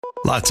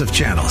Lots of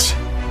channels,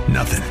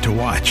 nothing to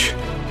watch,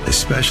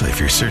 especially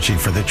if you're searching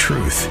for the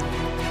truth.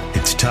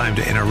 It's time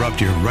to interrupt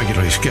your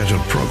regularly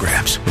scheduled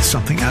programs with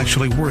something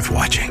actually worth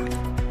watching.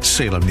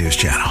 Salem News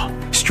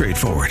Channel.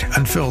 Straightforward,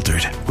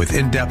 unfiltered, with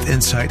in-depth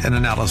insight and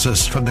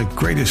analysis from the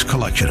greatest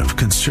collection of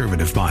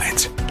conservative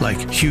minds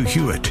like Hugh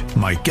Hewitt,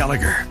 Mike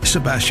Gallagher,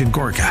 Sebastian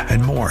Gorka,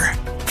 and more.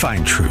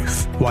 Find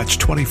truth. Watch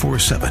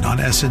 24/7 on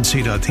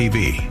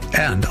snc.tv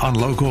and on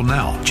Local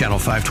Now, Channel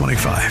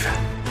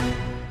 525.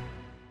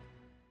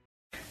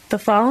 The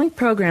following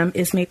program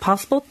is made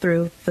possible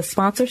through the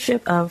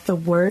sponsorship of the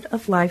Word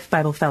of Life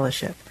Bible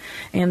Fellowship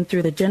and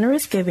through the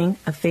generous giving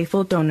of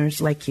faithful donors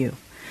like you.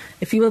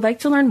 If you would like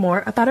to learn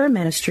more about our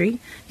ministry,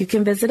 you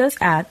can visit us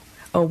at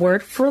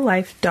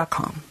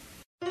awordforlife.com.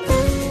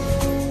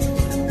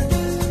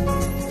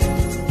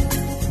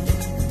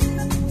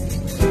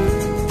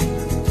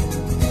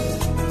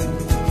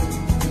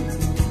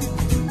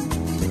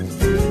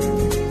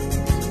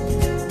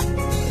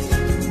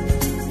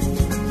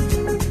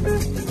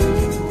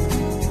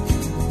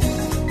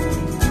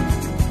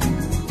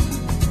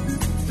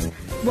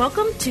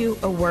 Welcome to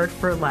A Word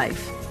for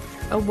Life.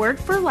 A Word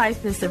for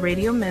Life is the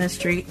radio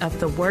ministry of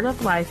the Word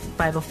of Life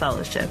Bible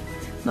Fellowship,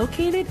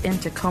 located in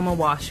Tacoma,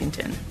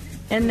 Washington.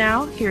 And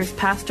now, here's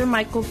Pastor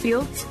Michael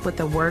Fields with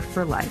A Word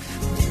for Life.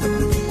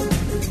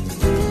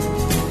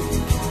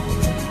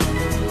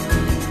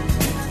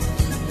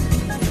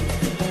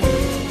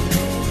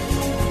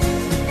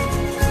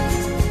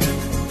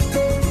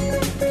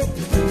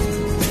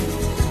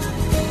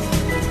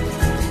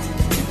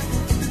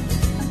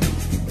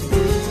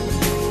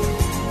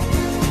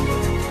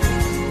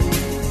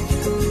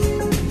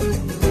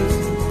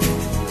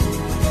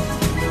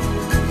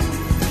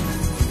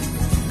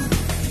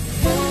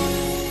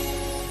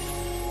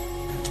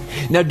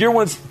 Now, dear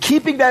ones,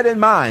 keeping that in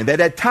mind,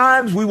 that at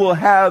times we will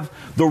have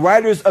the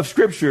writers of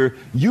Scripture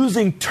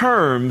using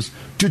terms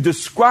to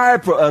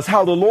describe for us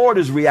how the Lord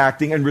is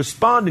reacting and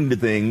responding to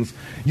things,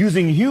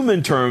 using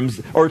human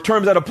terms or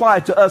terms that apply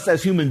to us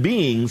as human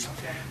beings.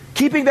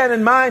 Keeping that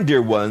in mind,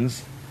 dear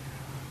ones,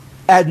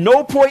 at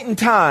no point in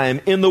time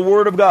in the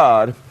Word of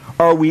God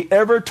are we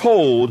ever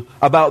told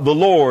about the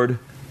Lord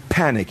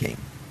panicking.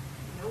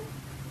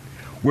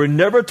 We're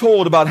never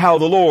told about how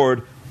the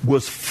Lord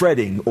was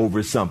fretting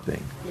over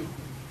something.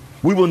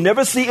 We will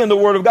never see in the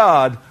Word of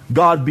God,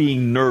 God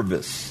being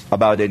nervous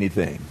about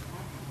anything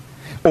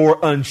or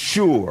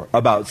unsure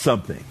about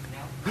something.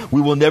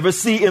 We will never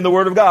see in the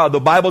Word of God,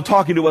 the Bible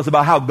talking to us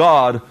about how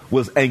God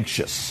was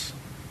anxious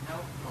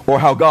or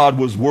how God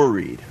was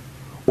worried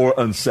or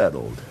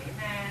unsettled.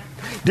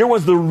 Dear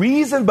ones, the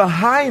reason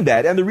behind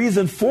that and the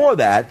reason for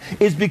that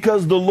is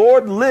because the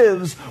Lord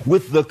lives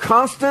with the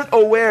constant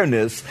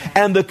awareness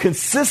and the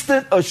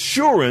consistent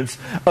assurance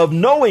of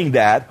knowing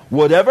that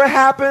whatever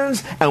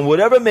happens and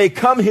whatever may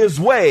come his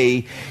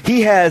way,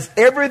 he has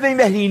everything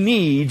that he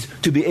needs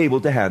to be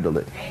able to handle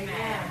it.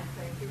 Amen.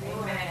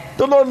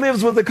 The Lord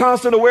lives with the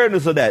constant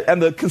awareness of that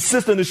and the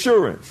consistent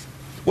assurance.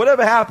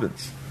 Whatever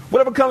happens,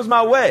 whatever comes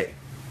my way,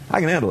 I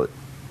can handle it.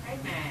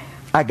 Amen.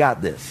 I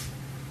got this.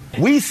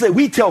 We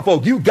tell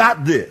folk, you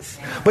got this.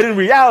 But in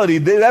reality,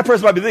 that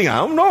person might be thinking, I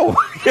don't know.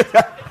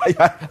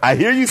 I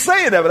hear you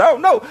saying that, but I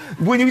don't know.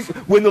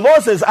 When the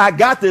Lord says, I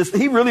got this,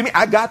 he really means,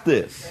 I got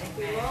this.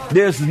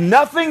 There's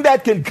nothing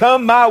that can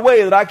come my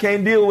way that I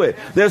can't deal with.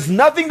 There's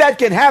nothing that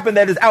can happen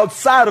that is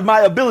outside of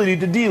my ability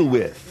to deal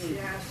with.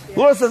 The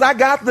Lord says, I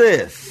got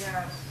this.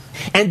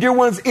 And dear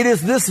ones, it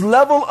is this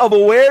level of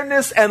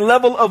awareness and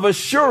level of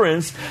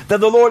assurance that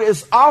the Lord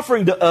is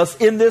offering to us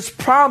in this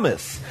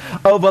promise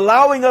of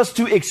allowing us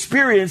to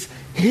experience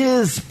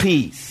his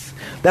peace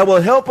that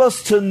will help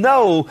us to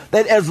know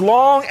that as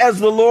long as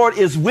the Lord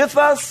is with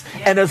us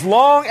and as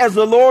long as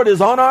the Lord is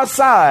on our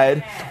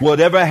side,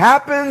 whatever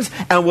happens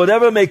and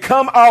whatever may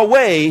come our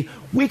way,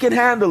 we can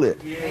handle it.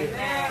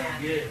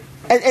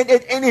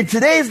 And in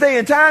today's day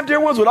and time,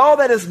 dear ones, with all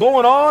that is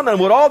going on and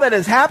with all that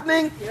is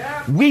happening,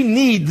 we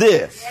need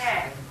this.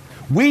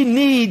 We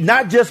need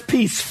not just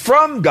peace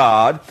from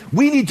God,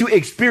 we need to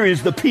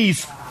experience the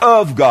peace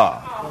of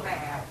God.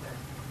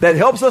 That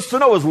helps us to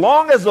know as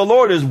long as the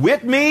Lord is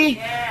with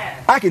me,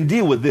 I can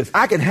deal with this.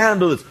 I can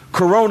handle this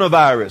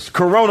coronavirus,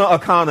 corona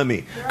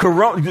economy,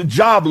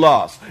 job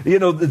loss,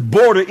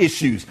 border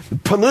issues,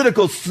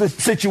 political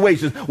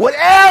situations,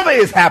 whatever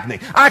is happening,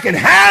 I can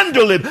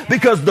handle it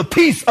because the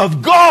peace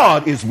of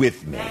God is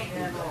with me.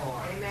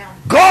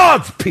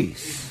 God's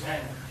peace.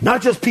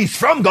 Not just peace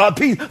from God,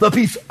 the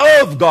peace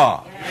of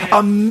God.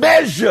 A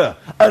measure,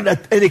 an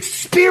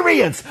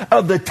experience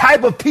of the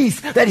type of peace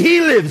that he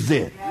lives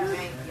in.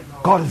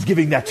 God is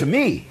giving that to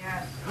me.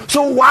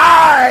 So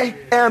why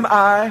am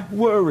I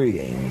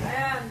worrying?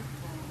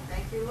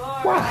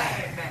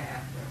 Why?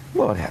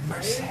 Lord have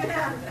mercy.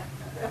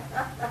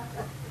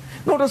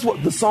 Notice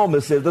what the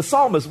psalmist says. The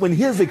psalmist, when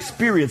his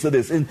experience of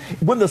this, and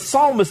when the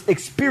psalmist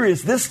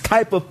experienced this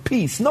type of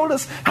peace,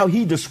 notice how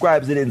he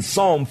describes it in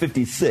Psalm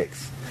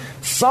 56.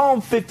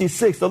 Psalm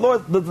 56,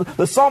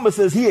 the psalmist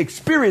says he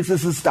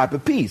experiences this type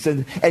of peace,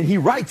 and he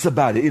writes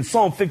about it in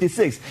Psalm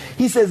 56.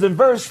 He says in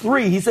verse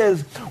 3, he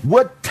says,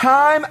 what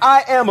time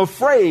I am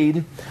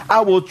afraid,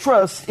 I will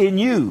trust in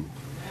you.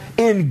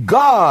 In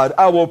God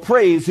I will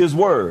praise his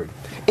word.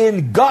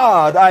 In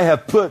God I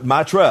have put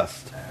my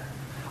trust.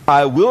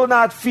 I will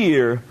not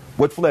fear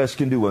what flesh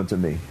can do unto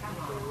me.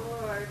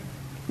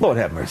 Lord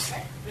have mercy.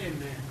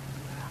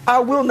 I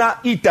will not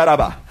eat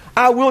that.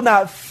 I will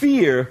not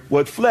fear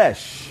what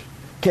flesh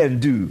can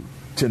do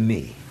to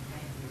me.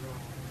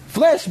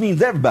 Flesh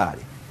means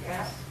everybody.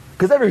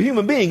 Because every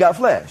human being got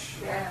flesh.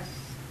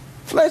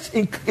 Flesh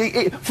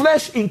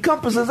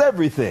encompasses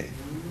everything.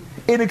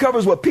 It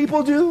encompasses what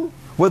people do,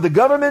 what the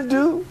government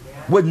do,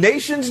 what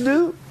nations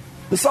do.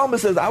 The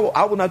psalmist says, I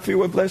will not fear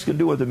what flesh can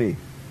do unto me,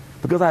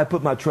 because I have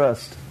put my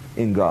trust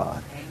in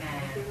God.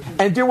 Amen.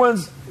 And dear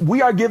ones,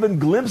 we are given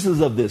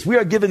glimpses of this. We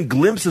are given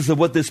glimpses of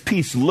what this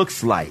peace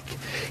looks like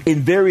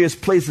in various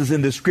places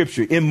in the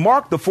scripture. In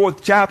Mark, the 4th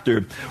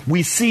chapter,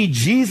 we see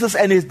Jesus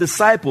and his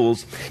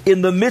disciples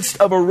in the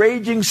midst of a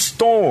raging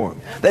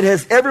storm that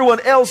has everyone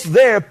else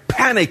there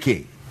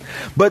panicking.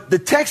 But the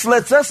text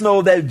lets us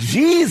know that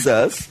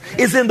Jesus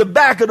is in the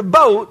back of the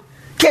boat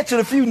catching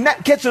a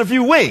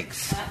few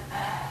winks.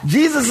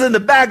 Jesus is in the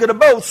back of the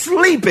boat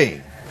sleeping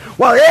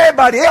while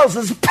everybody else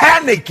is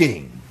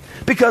panicking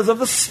because of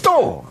the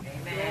storm.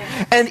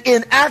 And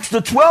in Acts,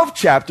 the 12th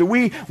chapter,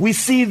 we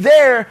see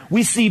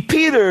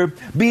Peter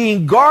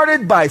being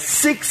guarded by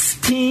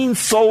 16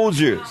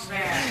 soldiers.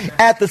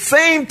 At the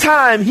same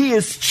time, he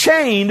is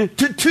chained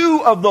to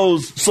 2 of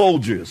those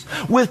soldiers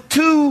with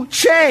 2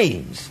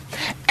 chains.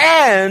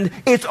 And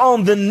it's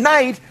on the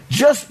night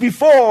just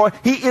before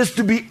he is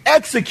to be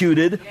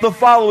executed the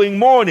following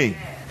morning.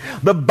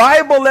 The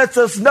Bible lets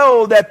us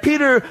know that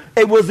Peter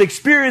was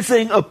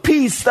experiencing a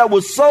peace that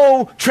was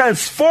so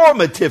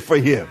transformative for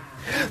him,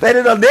 that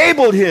it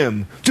enabled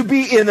him to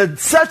be in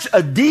such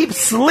a deep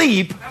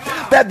sleep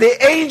that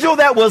the angel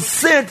that was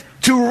sent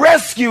to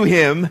rescue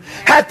him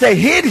had to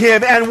hit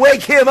him and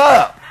wake him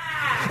up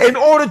in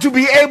order to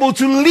be able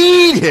to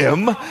lead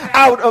him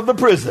out of the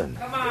prison.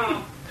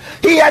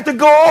 He had to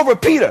go over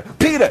Peter.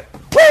 Peter,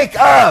 wake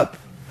up.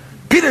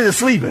 Peter is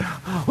sleeping.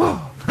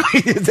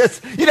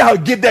 You know how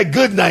to get that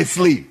good night's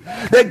sleep.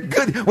 That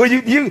good, where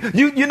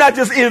you're not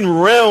just in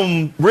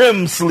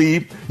REM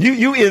sleep.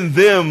 You in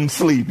them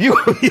sleep.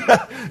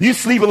 You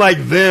sleeping like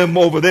them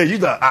over there. You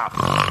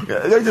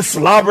they're just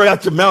slobbering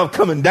out your mouth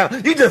coming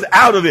down. You just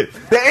out of it.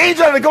 The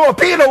angel had to go,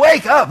 Peter,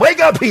 wake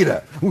up,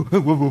 Peter.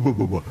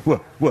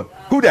 What?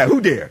 Who that?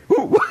 Who dare?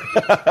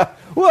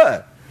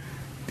 What?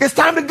 It's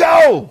time to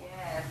go.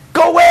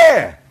 Go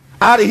where?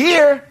 Out of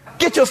here.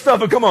 Get your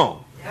stuff and come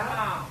on.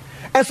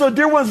 And so,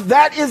 dear ones,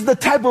 that is the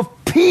type of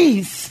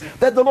peace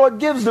that the Lord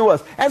gives to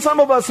us. And some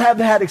of us have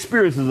had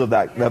experiences of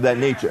that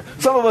nature.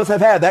 Some of us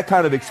have had that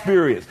kind of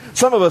experience.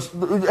 Some of us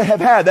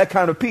have had that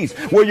kind of peace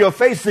where you're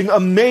facing a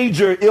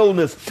major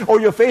illness, or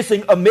you're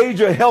facing a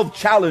major health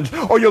challenge,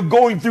 or you're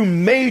going through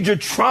major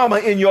trauma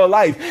in your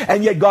life,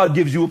 and yet God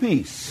gives you a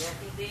peace.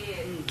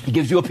 He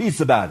gives you a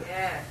peace about it.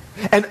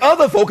 And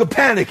other folk are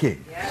panicking.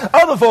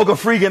 Other folk are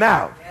freaking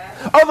out.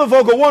 Other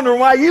folk are wondering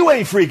why you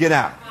ain't freaking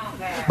out.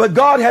 But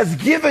God has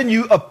given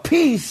you a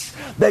peace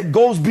that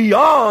goes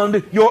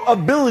beyond your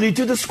ability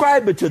to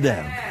describe it to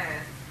them.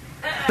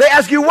 They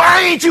ask you,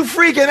 why ain't you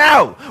freaking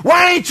out?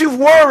 Why ain't you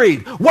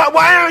worried?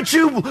 Why aren't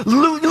you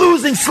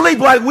losing sleep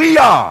like we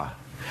are?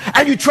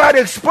 And you try to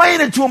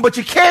explain it to them, but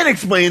you can't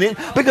explain it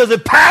because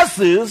it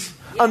passes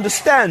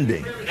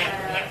understanding.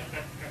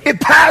 It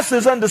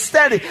passes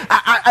understanding.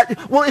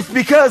 It's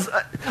because,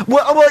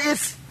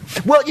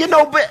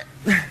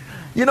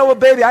 you know what,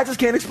 baby, I just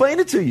can't explain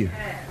it to you.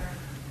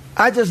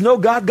 I just know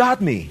God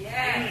got me.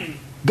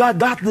 God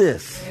got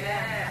this.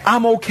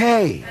 I'm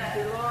okay.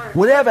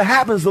 Whatever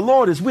happens, the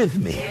Lord is with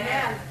me.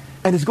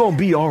 And it's going to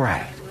be all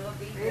right.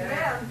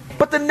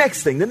 But the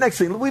next thing,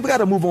 we've got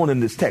to move on in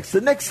this text.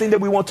 The next thing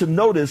that we want to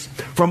notice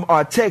from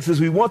our text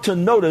is we want to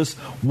notice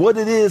what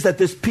it is that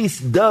this peace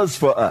does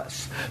for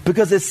us.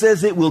 Because it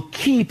says it will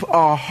keep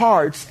our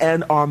hearts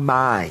and our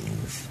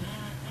minds.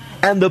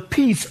 And the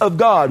peace of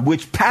God,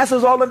 which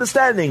passes all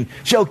understanding,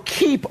 shall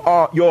keep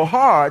your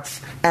hearts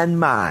and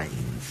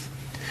minds.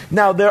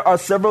 Now, there are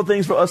several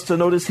things for us to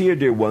notice here,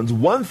 dear ones.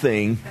 One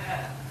thing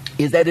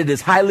is that it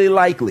is highly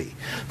likely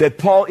that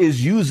Paul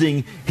is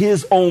using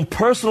his own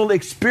personal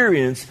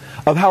experience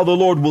of how the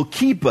Lord will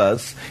keep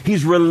us.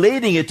 He's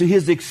relating it to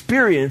his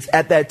experience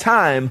at that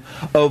time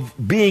of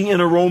being in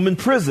a Roman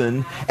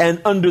prison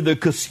and under the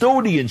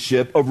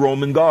custodianship of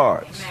Roman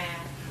guards. Amen.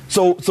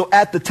 So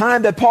at the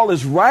time that Paul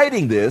is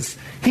writing this,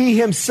 he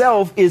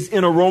himself is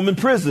in a Roman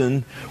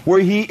prison where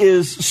he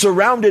is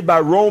surrounded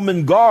by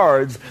Roman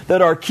guards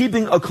that are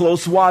keeping a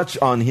close watch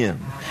on him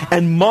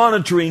and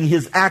monitoring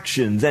his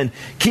actions and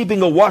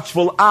keeping a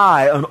watchful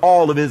eye on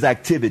all of his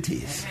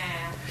activities.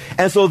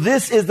 And so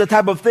this is the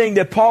type of thing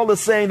that Paul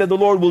is saying that the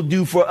Lord will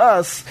do for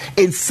us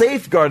in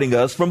safeguarding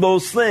us from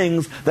those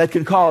things that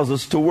can cause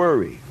us to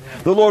worry.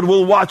 The Lord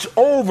will watch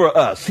over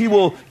us. He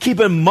will He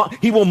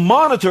will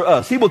monitor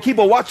us. He will keep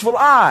a watchful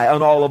eye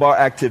on all of our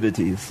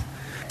activities.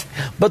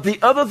 But the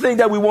other thing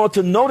that we want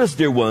to notice,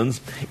 dear ones,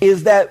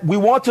 is that we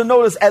want to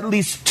notice at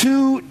least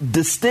two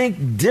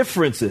distinct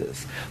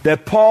differences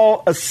that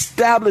Paul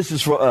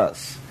establishes for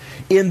us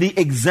in the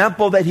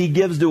example that he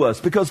gives to us.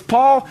 Because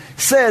Paul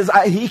says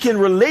he can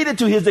relate it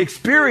to his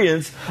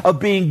experience of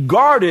being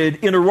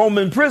guarded in a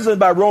Roman prison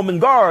by Roman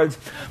guards.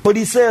 But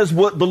he says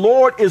what the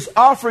Lord is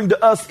offering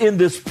to us in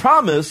this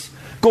promise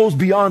goes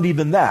beyond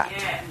even that.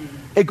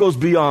 It goes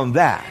beyond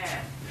that.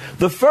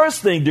 The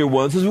first thing, dear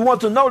ones, is we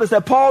want to notice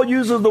that Paul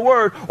uses the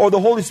word, or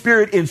the Holy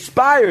Spirit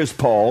inspires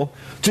Paul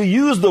to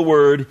use the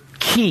word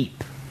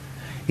keep.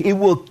 It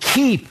will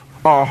keep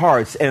our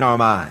hearts and our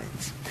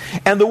minds.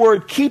 And the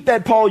word keep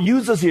that Paul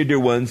uses here, dear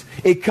ones,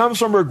 it comes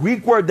from a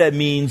Greek word that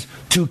means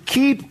to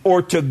keep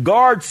or to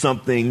guard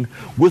something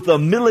with a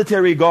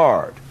military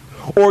guard,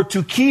 or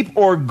to keep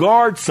or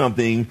guard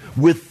something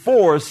with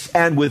force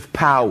and with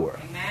power.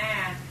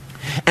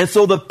 And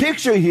so the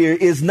picture here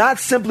is not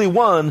simply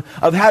one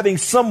of having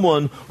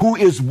someone who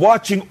is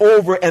watching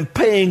over and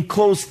paying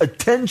close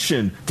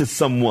attention to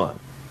someone.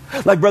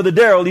 Like Brother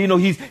Darrell,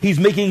 he's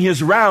making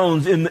his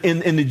rounds in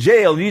the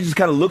jail. He just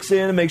kind of looks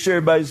in and makes sure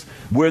everybody's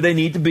where they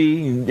need to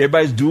be, and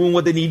everybody's doing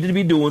what they need to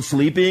be doing,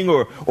 sleeping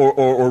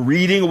or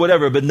reading or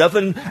whatever. But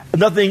nothing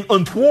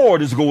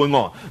untoward is going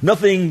on.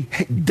 Nothing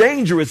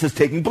dangerous is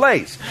taking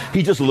place.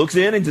 He just looks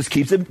in and just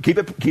keeps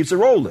it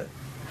rolling.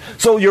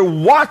 So you're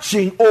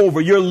watching over,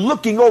 you're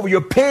looking over,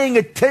 you're paying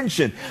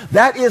attention.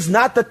 That is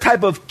not the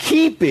type of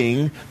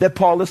keeping that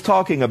Paul is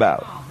talking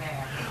about.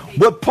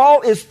 What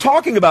Paul is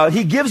talking about,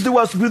 he gives to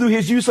us through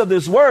his use of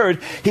this word,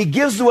 he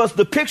gives to us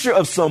the picture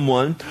of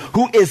someone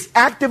who is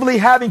actively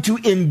having to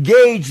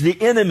engage the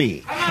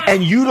enemy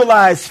and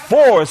utilize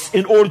force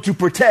in order to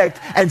protect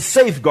and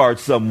safeguard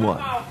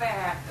someone.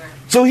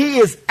 So he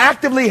is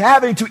actively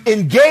having to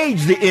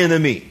engage the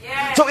enemy.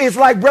 So it's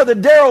like Brother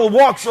Darrell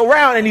walks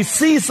around and he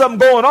sees something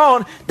going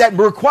on that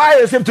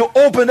requires him to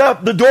open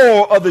up the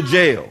door of the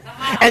jail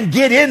and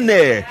get in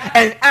there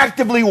and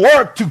actively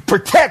work to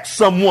protect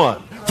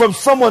someone from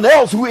someone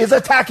else who is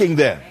attacking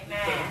them.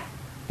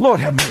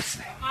 Lord have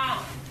mercy.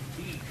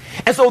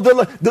 And so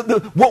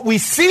what we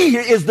see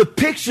here is the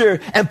picture,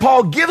 and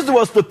Paul gives to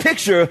us the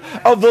picture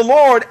of the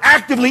Lord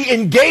actively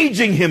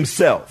engaging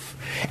himself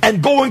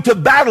and going to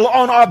battle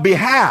on our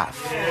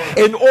behalf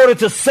in order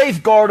to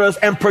safeguard us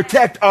and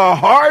protect our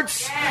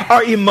hearts,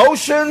 our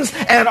emotions,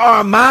 and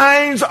our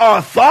minds,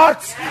 our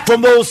thoughts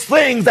from those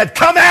things that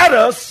come at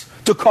us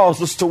to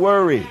cause us to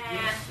worry.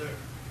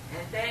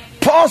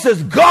 Paul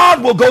says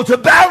God will go to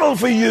battle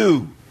for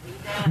you.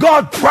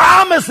 God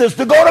promises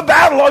to go to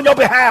battle on your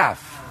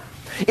behalf.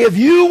 If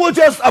you will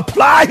just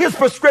apply his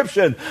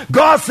prescription,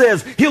 God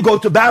says he'll go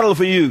to battle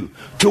for you,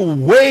 to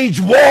wage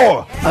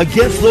war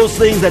against those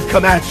things that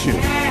come at you,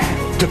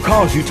 to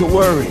cause you to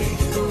worry.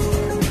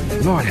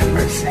 Lord have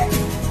mercy.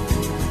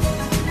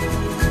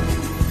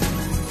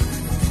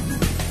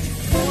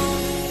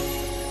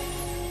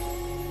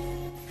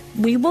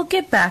 We will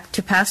get back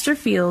to Pastor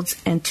Fields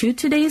and to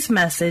today's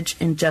message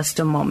in just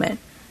a moment.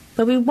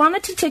 But we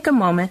wanted to take a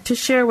moment to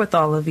share with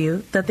all of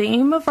you that the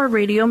aim of our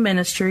radio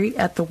ministry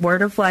at the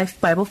Word of Life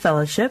Bible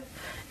Fellowship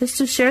is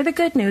to share the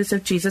good news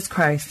of Jesus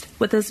Christ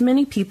with as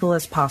many people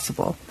as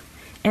possible,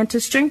 and to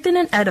strengthen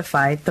and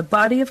edify the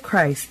body of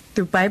Christ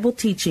through Bible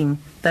teaching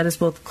that is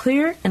both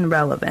clear and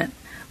relevant.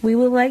 We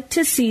would like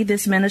to see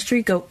this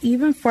ministry go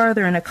even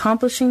farther in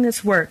accomplishing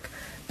this work,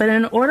 but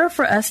in order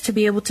for us to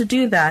be able to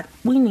do that,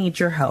 we need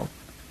your help.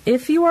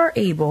 If you are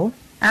able,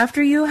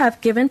 after you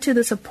have given to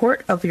the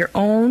support of your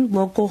own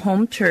local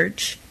home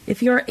church,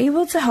 if you are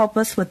able to help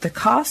us with the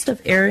cost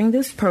of airing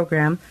this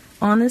program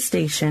on the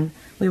station,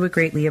 we would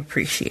greatly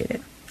appreciate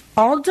it.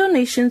 All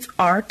donations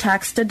are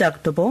tax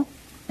deductible,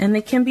 and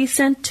they can be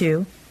sent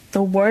to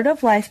the Word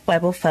of Life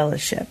Bible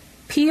Fellowship,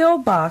 P.O.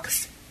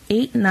 Box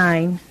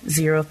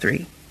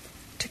 8903,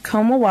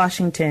 Tacoma,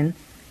 Washington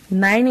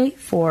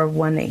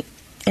 98418.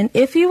 And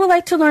if you would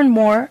like to learn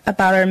more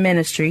about our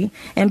ministry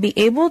and be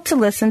able to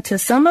listen to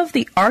some of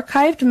the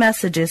archived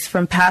messages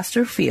from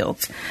Pastor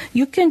Fields,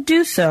 you can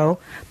do so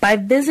by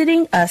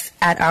visiting us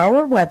at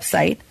our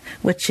website,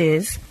 which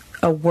is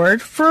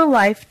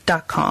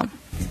awordforlife.com.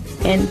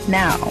 And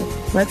now,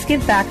 let's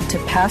get back to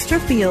Pastor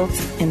Fields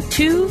and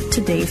to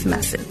today's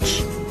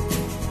message.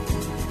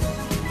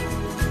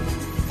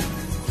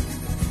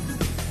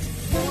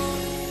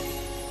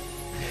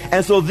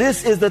 And so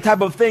this is the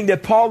type of thing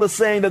that Paul is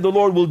saying that the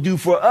Lord will do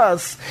for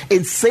us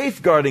in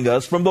safeguarding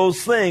us from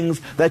those things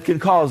that can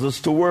cause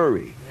us to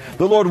worry.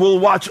 The Lord will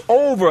watch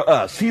over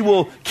us. He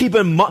will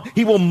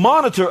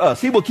monitor us.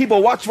 He will keep a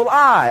watchful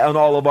eye on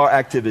all of our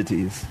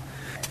activities.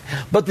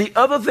 But the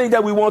other thing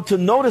that we want to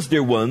notice,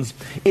 dear ones,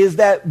 is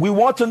that we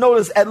want to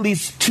notice at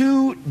least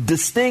two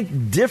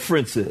distinct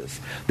differences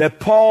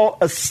that Paul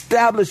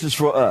establishes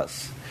for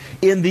us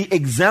in the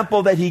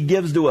example that he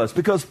gives to us.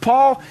 Because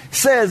Paul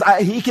says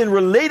he can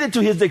relate it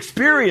to his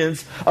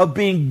experience of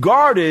being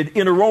guarded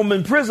in a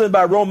Roman prison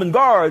by Roman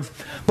guards.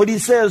 But he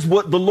says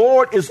what the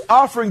Lord is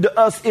offering to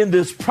us in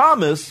this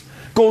promise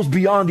goes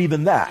beyond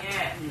even that.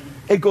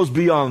 It goes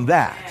beyond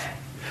that.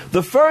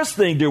 The first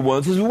thing, dear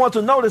ones, is we want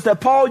to notice that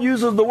Paul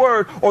uses the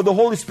word, or the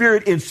Holy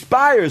Spirit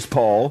inspires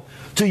Paul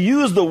to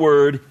use the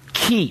word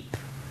keep.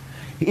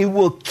 It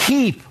will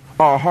keep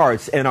our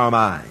hearts and our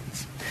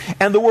minds.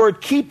 And the word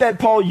keep that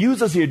Paul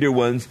uses here, dear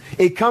ones,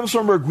 it comes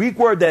from a Greek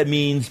word that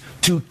means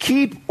to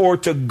keep or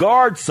to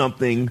guard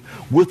something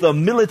with a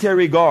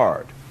military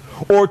guard,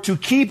 or to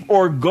keep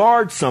or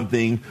guard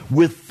something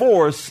with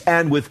force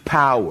and with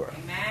power.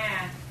 Amen.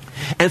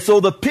 And so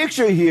the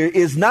picture here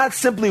is not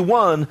simply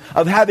one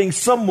of having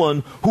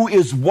someone who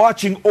is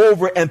watching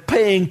over and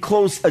paying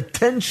close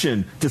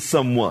attention to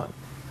someone.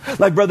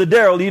 Like Brother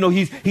Darrell,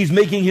 he's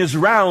making his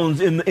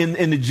rounds in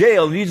the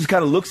jail, and he just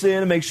kind of looks in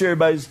and makes sure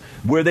everybody's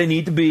where they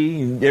need to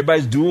be, and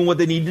everybody's doing what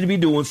they need to be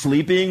doing,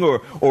 sleeping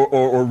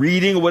or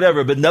reading or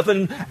whatever. But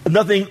nothing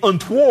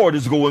untoward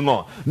is going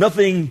on.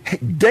 Nothing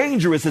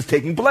dangerous is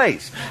taking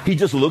place. He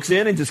just looks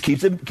in and just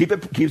keeps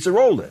it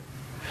rolling.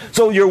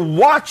 So you're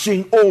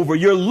watching over,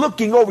 you're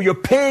looking over, you're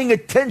paying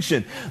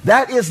attention.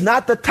 That is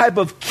not the type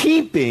of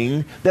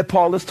keeping that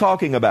Paul is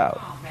talking about.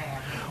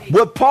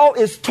 What Paul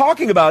is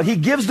talking about, he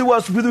gives to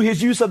us through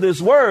his use of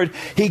this word,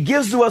 he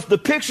gives to us the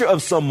picture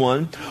of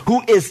someone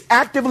who is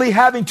actively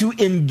having to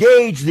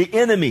engage the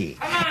enemy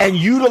and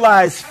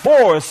utilize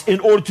force in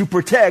order to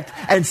protect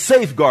and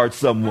safeguard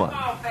someone.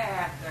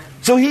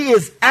 So he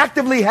is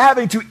actively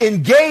having to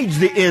engage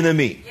the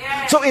enemy.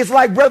 So it's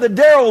like Brother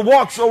Darrell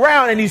walks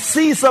around and he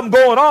sees something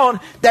going on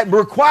that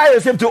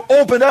requires him to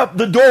open up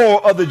the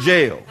door of the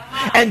jail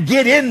and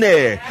get in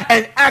there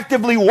and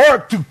actively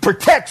work to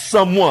protect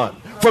someone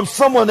from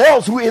someone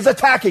else who is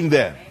attacking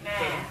them.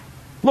 Amen.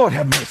 Lord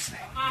have mercy.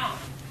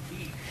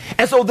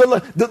 And so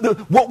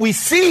what we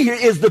see here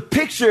is the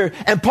picture,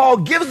 and Paul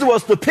gives to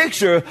us the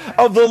picture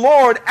of the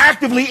Lord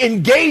actively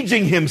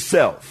engaging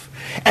himself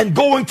and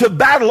going to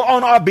battle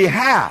on our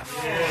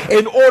behalf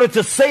in order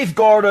to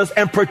safeguard us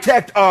and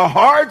protect our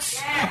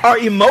hearts, our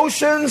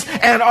emotions,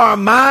 and our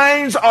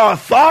minds, our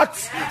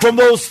thoughts from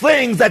those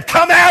things that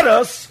come at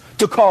us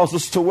to cause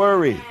us to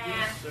worry.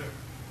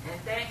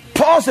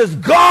 Paul says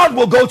God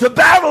will go to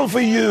battle for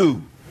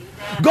you.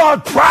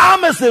 God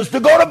promises to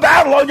go to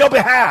battle on your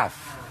behalf.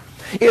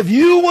 If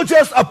you will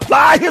just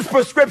apply his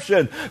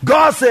prescription,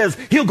 God says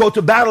he'll go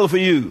to battle for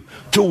you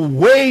to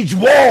wage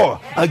war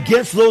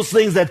against those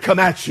things that come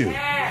at you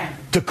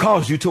to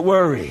cause you to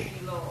worry.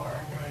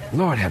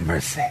 Lord have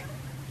mercy.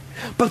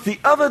 But the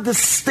other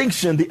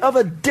distinction, the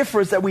other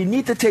difference that we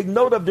need to take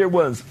note of, dear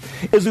ones,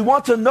 is we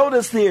want to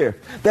notice here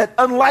that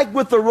unlike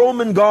with the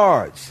Roman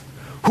guards,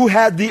 who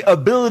had the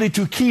ability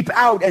to keep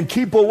out and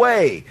keep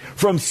away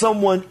from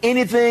someone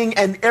anything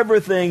and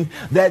everything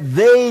that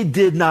they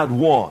did not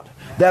want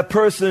that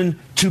person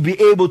to be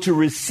able to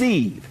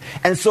receive.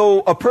 And so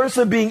a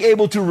person being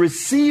able to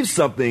receive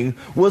something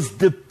was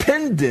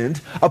dependent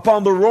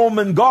upon the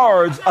Roman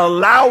guards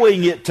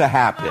allowing it to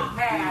happen.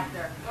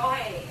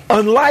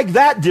 Unlike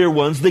that, dear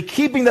ones, the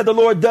keeping that the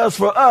Lord does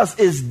for us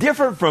is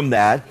different from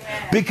that,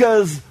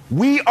 because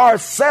we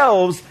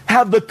ourselves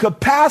have the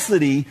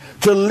capacity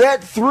to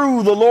let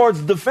through the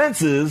Lord's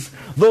defenses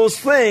those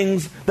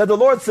things that the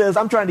Lord says,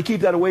 I'm trying to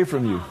keep that away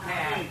from you.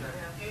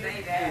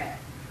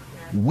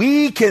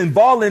 We can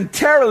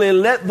voluntarily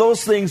let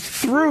those things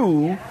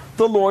through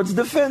the Lord's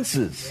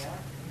defenses.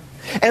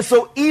 And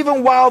so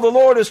even while the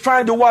Lord is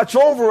trying to watch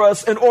over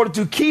us in order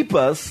to keep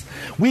us,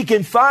 we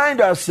can find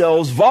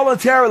ourselves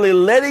voluntarily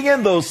letting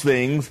in those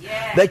things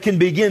that can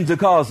begin to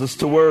cause us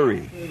to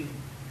worry.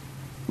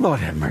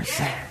 Lord have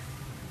mercy.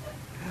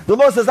 The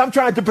Lord says, I'm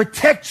trying to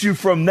protect you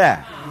from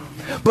that.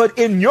 But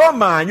in your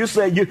mind,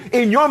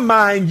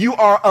 you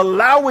are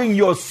allowing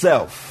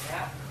yourself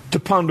to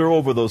ponder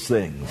over those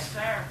things,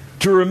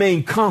 to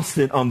remain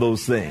constant on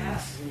those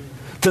things,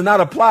 to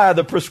not apply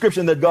the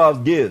prescription that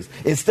God gives.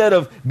 Instead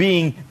of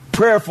being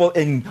prayerful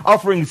and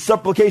offering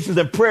supplications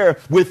and prayer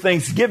with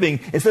thanksgiving,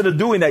 instead of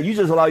doing that, you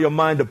just allow your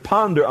mind to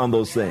ponder on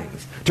those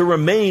things, to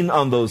remain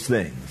on those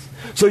things.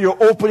 So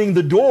you're opening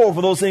the door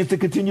for those things to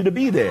continue to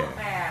be there.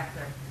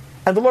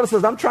 And the Lord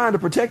says, I'm trying to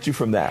protect you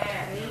from that.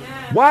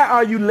 Why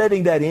are you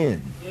letting that in?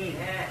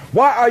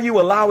 Why are you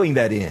allowing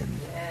that in?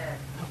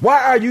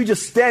 Why are you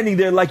just standing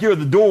there like you're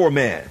the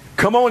doorman?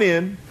 Come on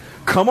in.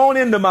 Come on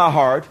into my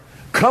heart.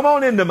 Come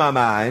on into my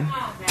mind.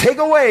 Take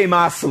away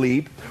my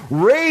sleep.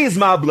 Raise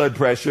my blood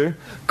pressure.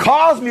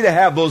 Cause me to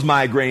have those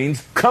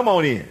migraines. Come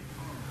on in.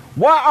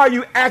 Why are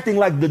you acting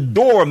like the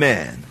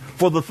doorman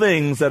for the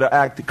things that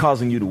are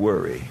causing you to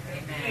worry?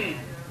 Amen.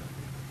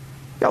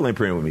 Y'all ain't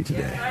praying with me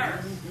today.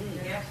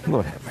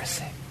 Lord have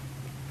mercy.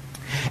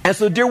 And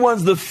so, dear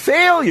ones, the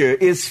failure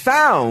is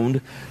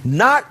found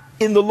not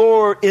in the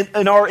Lord,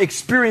 in our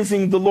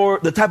experiencing the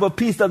Lord, the type of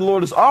peace that the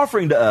Lord is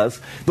offering to us,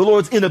 the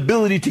Lord's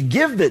inability to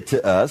give it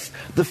to us,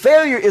 the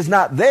failure is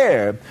not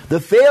there. The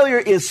failure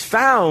is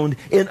found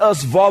in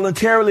us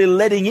voluntarily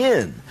letting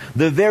in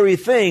the very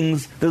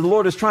things that the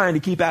Lord is trying to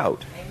keep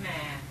out.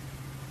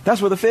 That's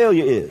where the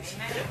failure is.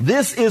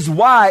 This is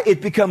why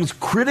it becomes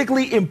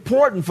critically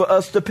important for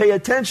us to pay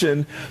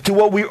attention to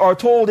what we are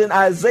told in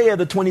Isaiah,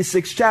 the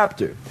 26th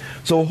chapter.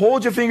 So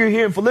hold your finger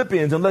here in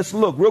Philippians and let's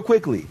look real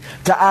quickly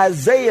to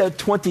Isaiah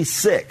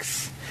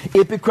 26.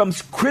 It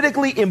becomes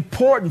critically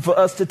important for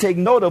us to take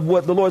note of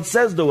what the Lord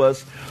says to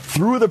us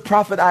through the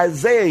prophet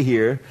Isaiah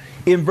here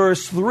in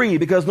verse 3.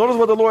 Because notice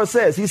what the Lord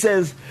says. He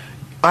says,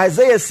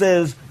 Isaiah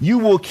says, you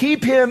will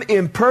keep him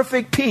in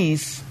perfect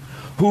peace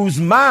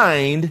whose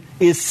mind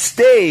is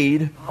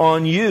stayed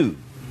on you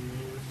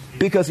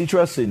because he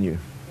trusts in you.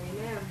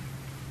 Amen.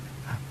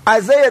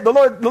 Isaiah, the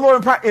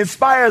Lord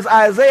inspires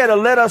Isaiah to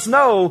let us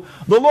know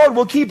the Lord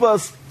will keep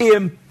us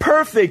in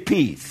perfect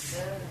peace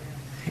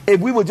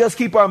if we will just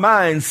keep our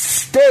minds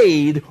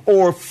stayed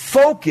or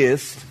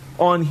focused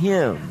on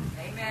him.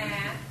 Amen.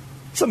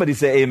 Somebody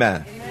say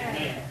amen. Amen.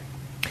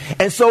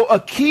 And so a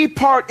key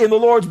part in the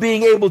Lord's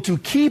being able to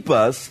keep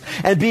us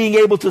and being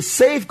able to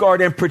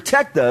safeguard and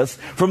protect us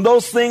from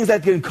those things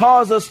that can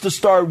cause us to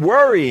start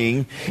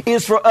worrying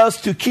is for us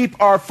to keep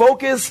our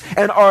focus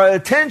and our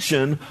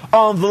attention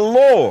on the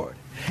Lord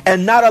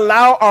and not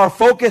allow our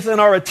focus and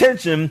our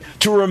attention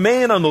to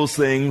remain on those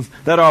things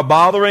that are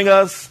bothering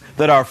us,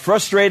 that are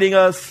frustrating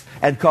us,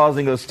 and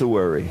causing us to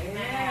worry.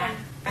 Amen.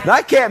 Now,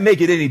 I can't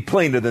make it any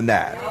plainer than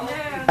that.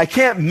 I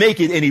can't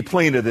make it any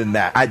plainer than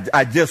that.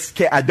 I just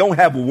can't. I don't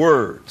have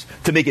words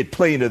to make it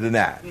plainer than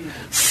that.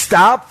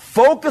 Stop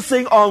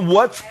focusing on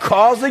what's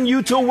causing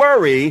you to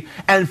worry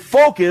and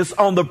focus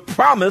on the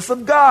promise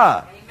of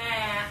God.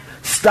 Amen.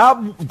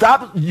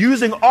 Stop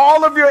using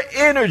all of your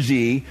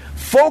energy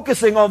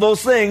focusing on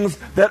those things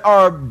that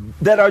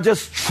are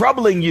just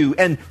troubling you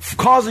and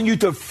causing you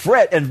to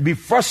fret and be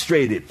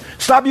frustrated.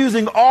 Stop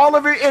using all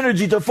of your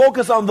energy to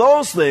focus on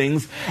those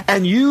things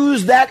and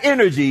use that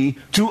energy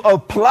to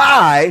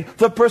apply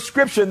the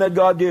prescription that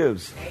God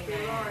gives.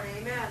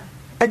 Amen.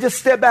 And just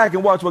step back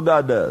and watch what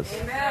God does.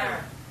 Amen.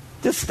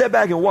 Just step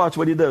back and watch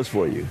what he does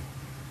for you.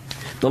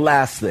 The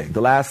last thing,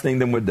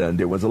 then we're done,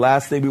 dear ones. The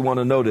last thing we want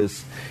to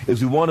notice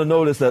is we want to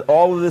notice that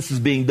all of this is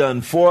being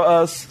done for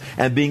us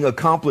and being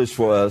accomplished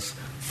for us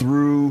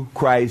through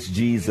Christ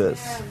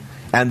Jesus. Amen.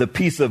 And the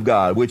peace of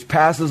God, which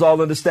passes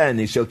all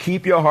understanding, shall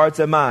keep your hearts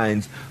and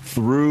minds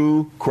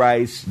through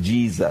Christ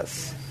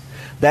Jesus.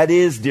 That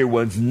is, dear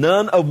ones,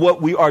 none of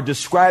what we are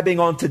describing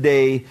on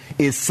today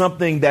is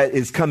something that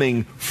is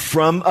coming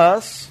from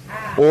us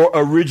or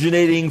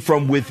originating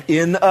from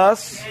within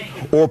us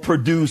or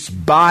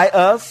produced by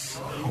us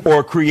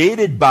or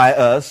created by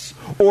us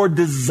or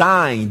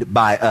designed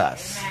by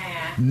us.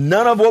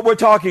 None of what we're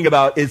talking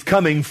about is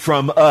coming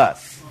from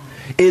us.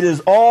 It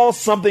is all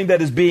something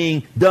that is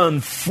being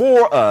done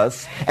for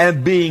us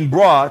and being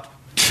brought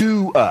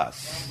to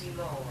us.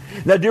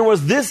 Now, dear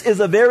ones, this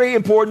is a very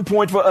important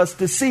point for us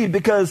to see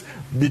because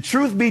the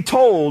truth be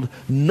told,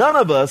 none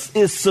of us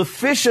is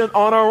sufficient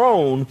on our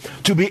own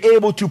to be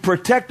able to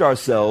protect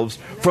ourselves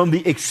from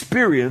the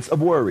experience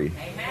of worry.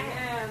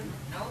 Amen.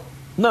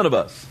 None of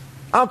us.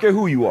 I don't care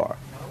who you are.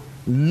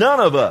 None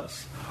of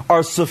us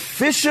are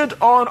sufficient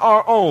on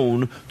our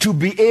own to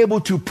be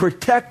able to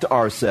protect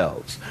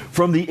ourselves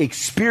from the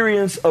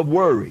experience of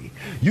worry.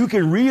 You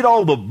can read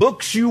all the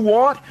books you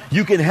want.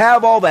 You can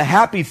have all the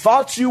happy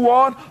thoughts you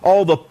want,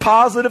 all the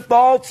positive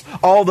thoughts,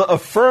 all the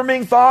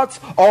affirming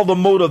thoughts, all the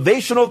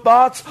motivational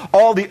thoughts,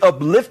 all the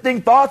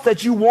uplifting thoughts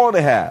that you want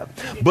to have.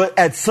 But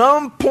at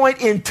some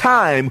point in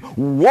time,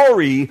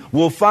 worry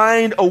will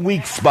find a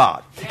weak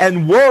spot.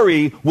 And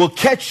worry will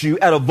catch you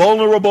at a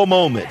vulnerable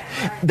moment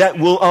that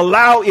will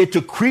allow it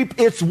to creep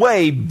its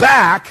way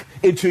back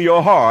into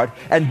your heart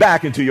and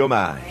back into your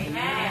mind.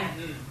 Amen.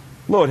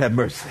 Lord have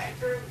mercy.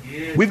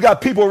 We've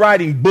got people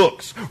writing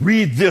books.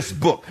 Read this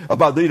book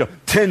about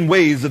 10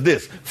 ways of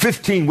this,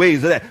 15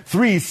 ways of that,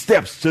 3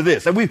 steps to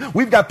this. And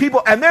we've got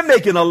people, and they're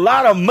making a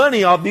lot of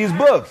money off these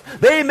books.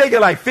 They ain't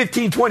making like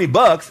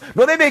 $15-20.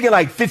 No, they're making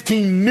like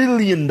 $15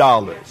 million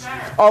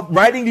off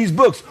writing these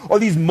books or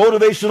these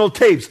motivational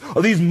tapes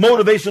or these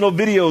motivational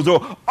videos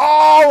or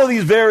all of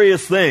these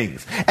various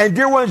things. And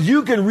dear ones,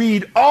 you can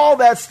read all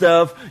that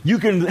stuff. You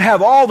can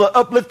have all the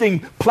uplifting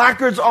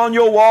placards on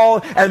your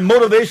wall and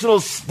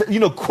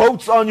motivational,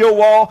 quotes on your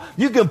wall.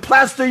 You can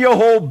plaster your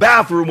whole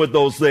bathroom with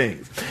those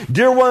things.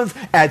 Dear ones,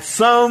 at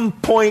some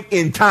point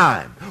in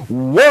time,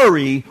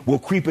 worry will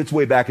creep its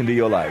way back into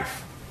your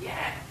life.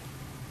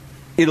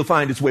 It'll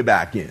find its way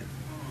back in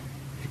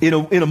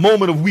a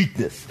moment of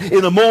weakness,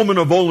 in a moment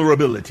of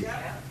vulnerability.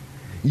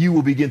 You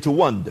will begin to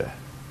wonder.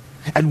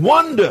 And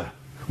wonder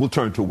will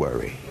turn to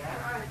worry.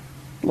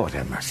 Lord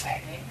have mercy.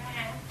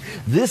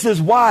 This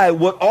is why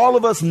what all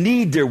of us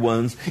need, dear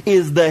ones,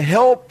 is the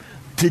help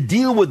to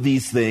deal with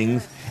these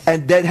things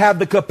and that have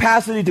the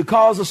capacity to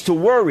cause us to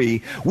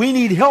worry. We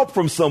need help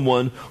from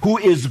someone who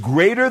is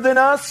greater than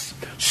us,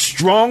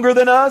 stronger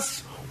than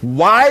us,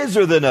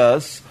 wiser than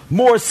us,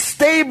 more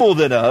stable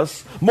than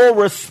us, more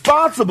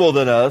responsible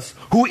than us,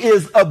 who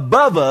is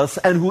above us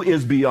and who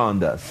is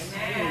beyond us.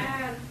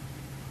 Amen.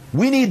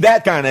 We need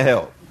that kind of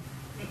help.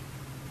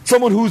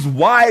 Someone who's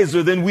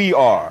wiser than we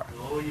are.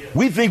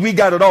 We think we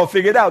got it all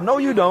figured out. No,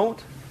 you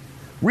don't.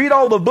 Read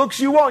all the books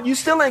you want. You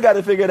still ain't got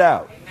it figured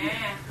out.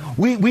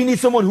 We need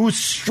someone who's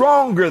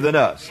stronger than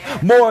us,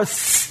 more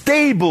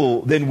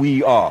stable than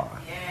we are.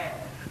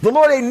 The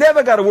Lord ain't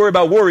never got to worry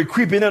about worry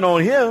creeping in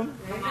on him,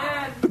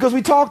 because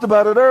we talked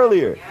about it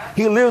earlier.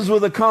 He lives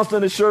with a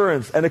constant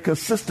assurance and a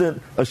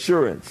consistent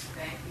assurance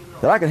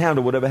that I can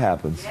handle whatever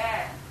happens.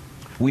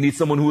 We need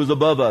someone who is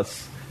above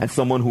us and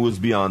someone who is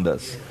beyond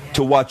us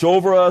to watch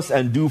over us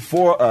and do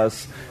for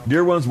us,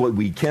 dear ones, what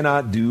we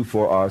cannot do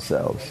for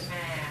ourselves.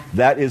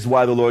 That is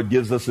why the Lord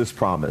gives us this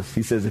promise.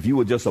 He says, if you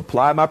will just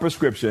apply my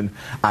prescription,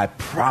 I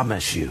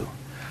promise you,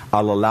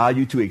 I'll allow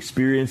you to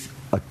experience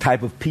a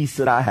type of peace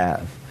that I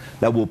have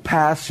that will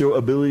pass your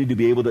ability to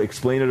be able to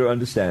explain it or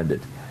understand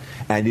it.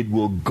 And it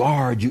will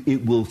guard you.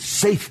 It will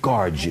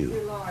safeguard you.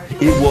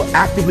 It will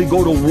actively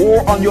go to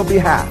war on your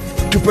behalf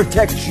to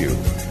protect you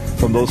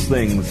from those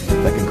things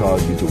that can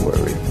cause you to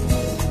worry.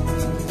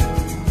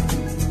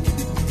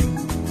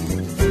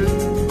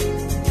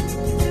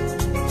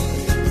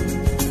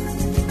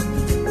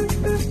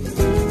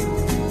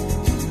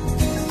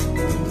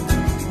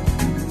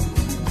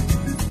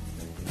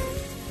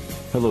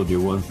 Hello, dear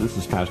ones. This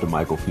is Pastor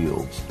Michael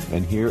Fields.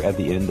 And here at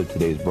the end of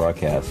today's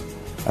broadcast,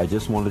 I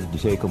just wanted to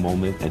take a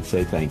moment and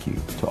say thank you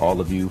to all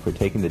of you for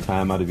taking the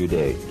time out of your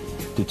day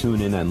to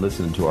tune in and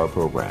listen to our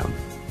program.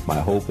 My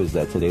hope is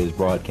that today's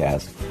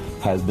broadcast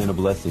has been a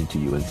blessing to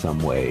you in some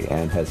way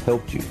and has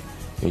helped you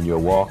in your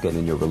walk and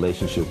in your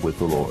relationship with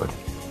the Lord.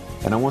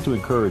 And I want to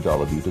encourage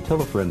all of you to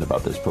tell a friend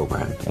about this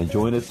program and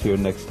join us here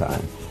next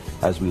time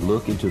as we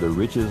look into the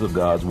riches of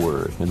God's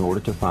Word in order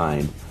to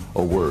find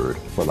a word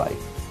for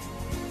life.